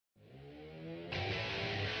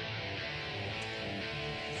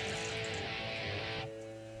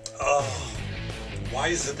Why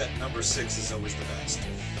is it that number 6 is always the best?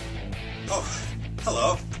 Oh,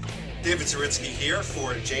 hello. David Zaritsky here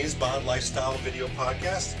for James Bond Lifestyle Video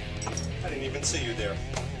Podcast. I didn't even see you there.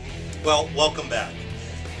 Well, welcome back.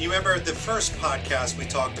 You remember the first podcast we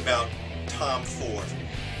talked about Tom Ford.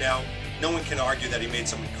 Now, no one can argue that he made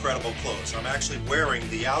some incredible clothes. I'm actually wearing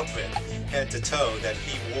the outfit head to toe that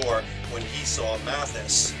he wore when he saw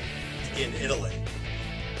Mathis in Italy.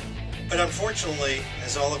 But unfortunately,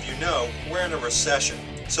 as all of you know, we're in a recession.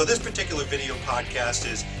 So this particular video podcast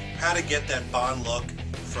is how to get that Bond look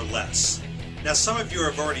for less. Now, some of you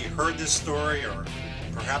have already heard this story or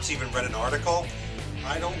perhaps even read an article.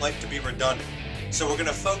 I don't like to be redundant. So we're going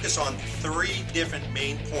to focus on 3 different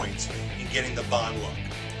main points in getting the Bond look.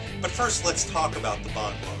 But first, let's talk about the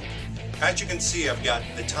Bond look. As you can see, I've got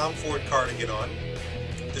the Tom Ford cardigan on,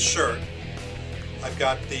 the shirt, I've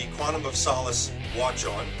got the Quantum of Solace watch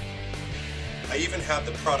on, I even have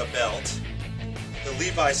the Prada belt, the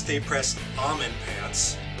Levi's Stay Pressed almond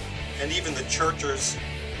pants, and even the Church's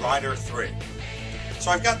Rider 3.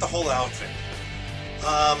 So I've got the whole outfit.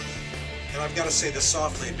 And I've got to say this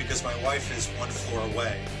softly because my wife is one floor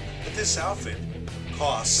away. But this outfit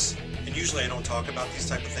costs, and usually I don't talk about these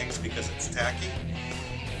type of things because it's tacky,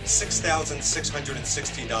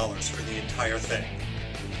 $6,660 for the entire thing.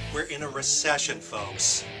 We're in a recession,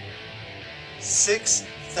 folks.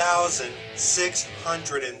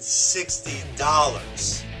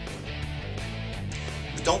 $6,660.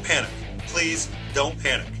 But don't panic. Please don't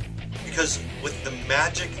panic. Because with the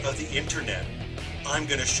magic of the internet, I'm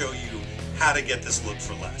going to show you how to get this look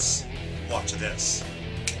for less. Watch this.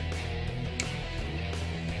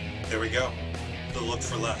 There we go. The look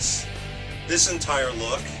for less. This entire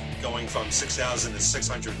look, going from $6,000 to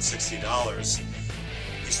 $660,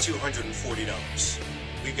 is $240.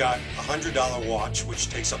 We've got a $100 watch,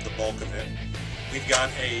 which takes up the bulk of it. We've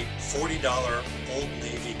got a $40 Old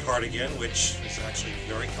Navy cardigan, which is actually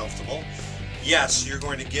very comfortable. Yes, you're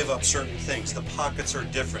going to give up certain things. The pockets are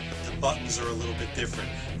different. The buttons are a little bit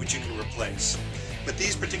different, which you can replace. But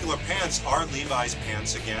these particular pants are Levi's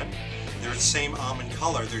pants again. They're the same almond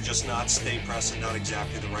color. They're just not stay pressed and not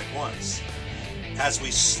exactly the right ones. As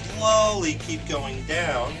we slowly keep going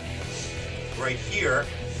down, right here,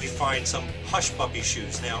 we find some hush puppy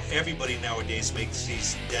shoes. Now, everybody nowadays makes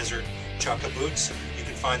these desert chukka boots. You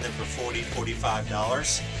can find them for $40,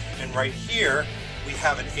 $45. And right here, we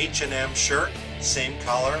have an H&M shirt, same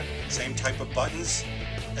collar, same type of buttons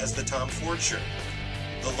as the Tom Ford shirt.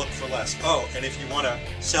 The look for less. Oh, and if you want to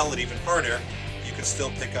sell it even harder, you can still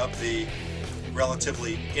pick up the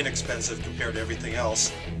relatively inexpensive compared to everything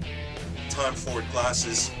else Tom Ford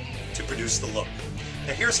glasses to produce the look.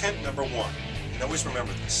 Now here's hint number 1. And always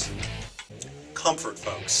remember this. Comfort,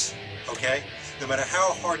 folks. Okay? No matter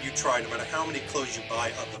how hard you try, no matter how many clothes you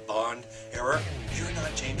buy of the Bond era, you're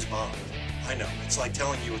not James Bond. I know, it's like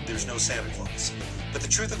telling you there's no Santa Claus. But the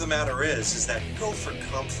truth of the matter is that go for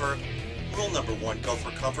comfort. Rule number 1, go for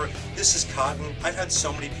comfort. This is cotton. I've had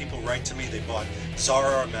so many people write to me, they bought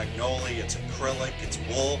Zara or Magnolia, it's acrylic, it's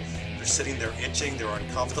wool. They're sitting there itching, they're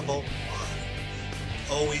uncomfortable. Why?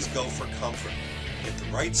 Always go for comfort. Get the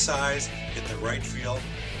right size, get the right feel,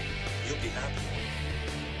 you'll be happy.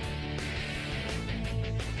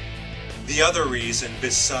 The other reason,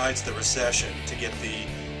 besides the recession, to get the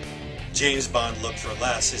James Bond look for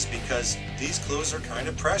less is because these clothes are kind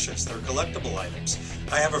of precious. They're collectible items.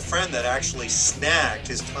 I have a friend that actually snagged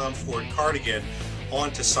his Tom Ford cardigan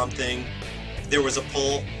onto something. There was a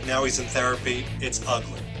pull. Now he's in therapy. It's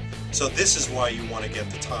ugly. So this is why you want to get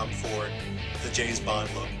the Tom Ford, the James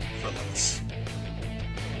Bond look for less.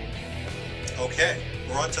 Okay,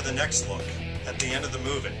 we're on to the next look at the end of the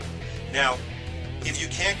movie. Now, if you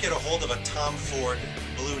can't get a hold of a Tom Ford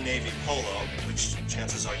blue navy polo, which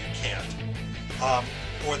chances are you can't,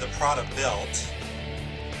 or the Prada belt,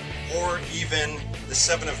 or even the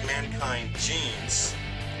 7 of Mankind jeans,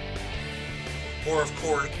 or of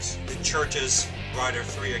course the Church's Rider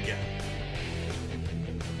 3 again,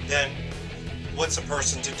 then what's a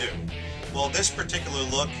person to do? Well, this particular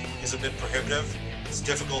look is a bit prohibitive. It's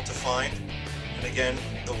difficult to find. And again,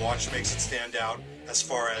 the watch makes it stand out as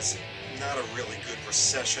far as not a really good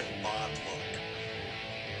recession Bond look.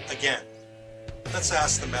 Again, let's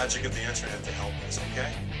ask the magic of the internet to help us,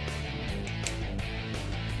 okay?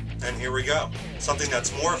 And here we go. Something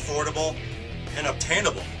that's more affordable and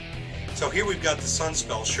obtainable. So here we've got the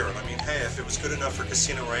Sunspell shirt. I mean, hey, if it was good enough for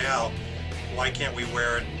Casino Royale, why can't we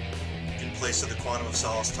wear it in place of the Quantum of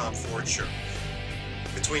Solace Tom Ford shirt?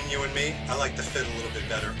 Between you and me, I like the fit a little bit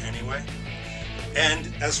better anyway.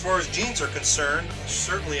 And as far as jeans are concerned,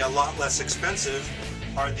 certainly a lot less expensive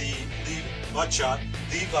are the Buttshot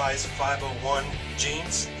Levi's 501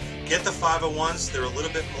 jeans. Get the 501s. They're a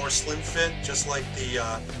little bit more slim fit, just like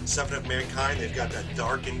the Seven of Mankind. They've got that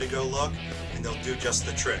dark indigo look, and they'll do just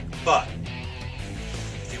the trick. But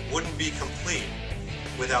it wouldn't be complete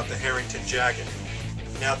without the Harrington jacket.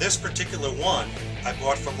 Now this particular one I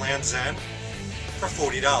bought from Land's End for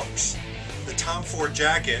 $40. The Tom Ford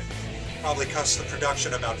jacket probably costs the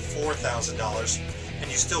production about $4,000,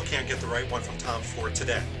 and you still can't get the right one from Tom Ford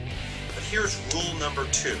today. But here's rule number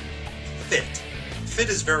 2, fit. Fit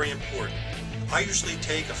is very important. I usually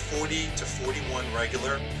take a 40 to 41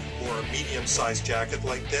 regular or a medium-sized jacket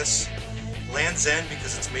like this. Land's End,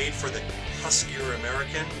 because it's made for the huskier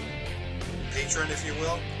American patron, if you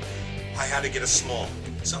will, I had to get a small.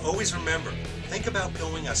 So always remember, think about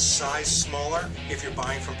going a size smaller if you're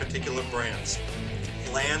buying from particular brands.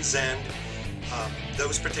 Land's End,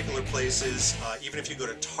 those particular places, even if you go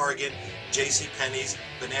to Target, JCPenney's,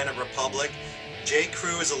 Banana Republic, J.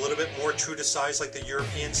 Crew is a little bit more true to size like the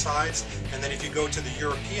European size, and then if you go to the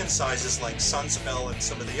European sizes like Sunspell and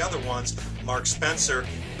some of the other ones, Mark Spencer,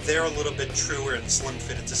 they're a little bit truer and slim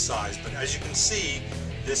fitted to size. But as you can see,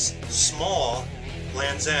 this small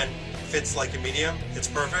Land's End fits like a medium. It's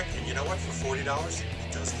perfect, and you know what? For $40,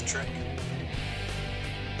 it does the trick.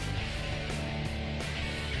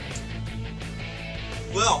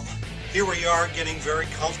 Well, here we are getting very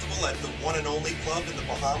comfortable at the one and only club in the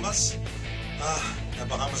Bahamas. The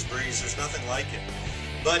Bahamas breeze, there's nothing like it.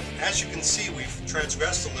 But as you can see, we've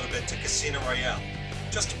transgressed a little bit to Casino Royale,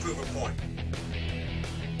 just to prove a point.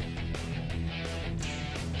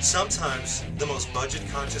 Sometimes the most budget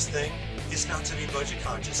conscious thing is not to be budget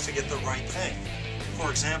conscious, to get the right thing.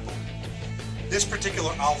 For example, this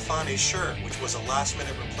particular Alfani shirt, which was a last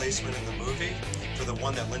minute replacement in the movie for the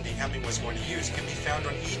one that Lindy Hemming was going to use, can be found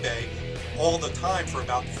on eBay all the time for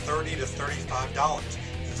about $30 to $35.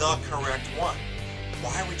 The correct one.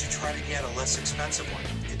 Why would you try to get a less expensive one?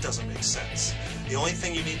 It doesn't make sense. The only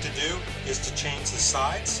thing you need to do is to change the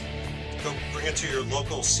sides. Go bring it to your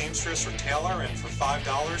local seamstress or tailor, and for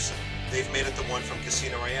 $5, they've made it the one from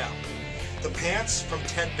Casino Royale. The pants from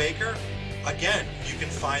Ted Baker, again, you can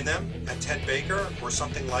find them at Ted Baker or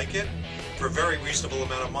something like it for a very reasonable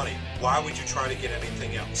amount of money. Why would you try to get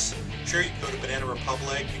anything else? Sure, you can go to Banana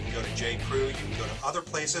Republic, you can go to J. Crew, you can go to other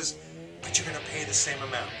places, but you're going to pay the same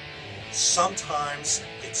amount. Sometimes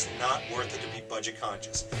it's not worth it to be budget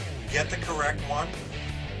conscious. Get the correct one,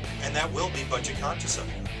 and that will be budget conscious of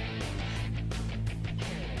you.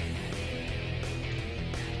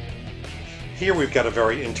 Here we've got a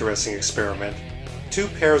very interesting experiment. 2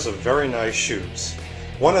 pairs of very nice shoes.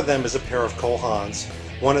 One of them is a pair of Cole Haans,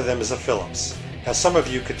 one of them is a Phillips. Now some of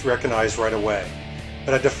you could recognize right away,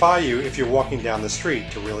 but I defy you if you're walking down the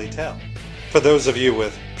street to really tell. For those of you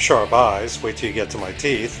with sharp eyes, wait till you get to my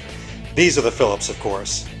teeth, these are the Phillips, of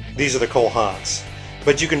course. These are the Cole Haans.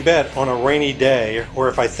 But you can bet on a rainy day, or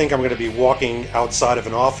if I think I'm going to be walking outside of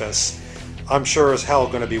an office, I'm sure as hell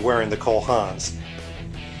going to be wearing the Cole Haans,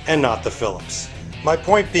 and not the Phillips. My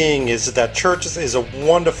point being is that Church's is a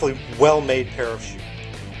wonderfully well-made pair of shoes,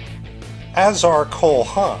 as are Cole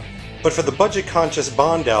Haan. But for the budget-conscious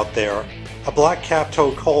Bond out there, a black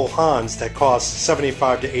cap-toe Cole Haans that costs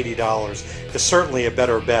 $75 to $80 is certainly a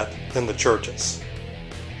better bet than the Church's.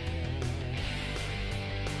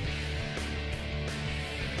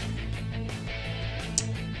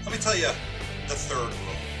 Let me tell you the third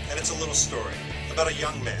rule, and it's a little story about a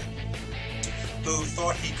young man who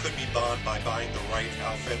thought he could be Bond by buying the right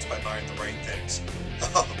outfits, by buying the right things.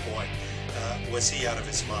 Oh boy, was he out of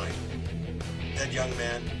his mind. That young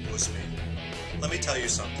man was me. Let me tell you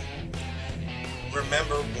something.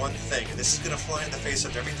 Remember one thing, and this is going to fly in the face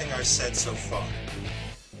of everything I've said so far.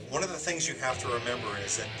 One of the things you have to remember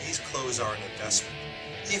is that these clothes are an investment.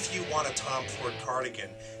 If you want a Tom Ford cardigan,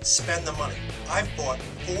 spend the money. I've bought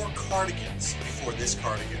 4 cardigans before this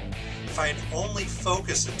cardigan. If I had only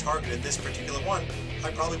focused and targeted this particular one,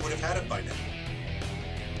 I probably would have had it by now.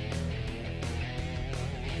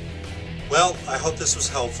 Well, I hope this was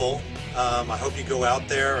helpful. I hope you go out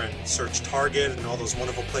there and search Target and all those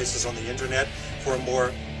wonderful places on the internet for a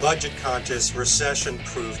more budget-conscious,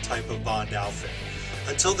 recession-proof type of Bond outfit.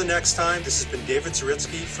 Until the next time, this has been David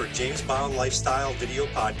Zaritsky for James Bond Lifestyle Video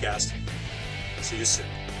Podcast. See you soon.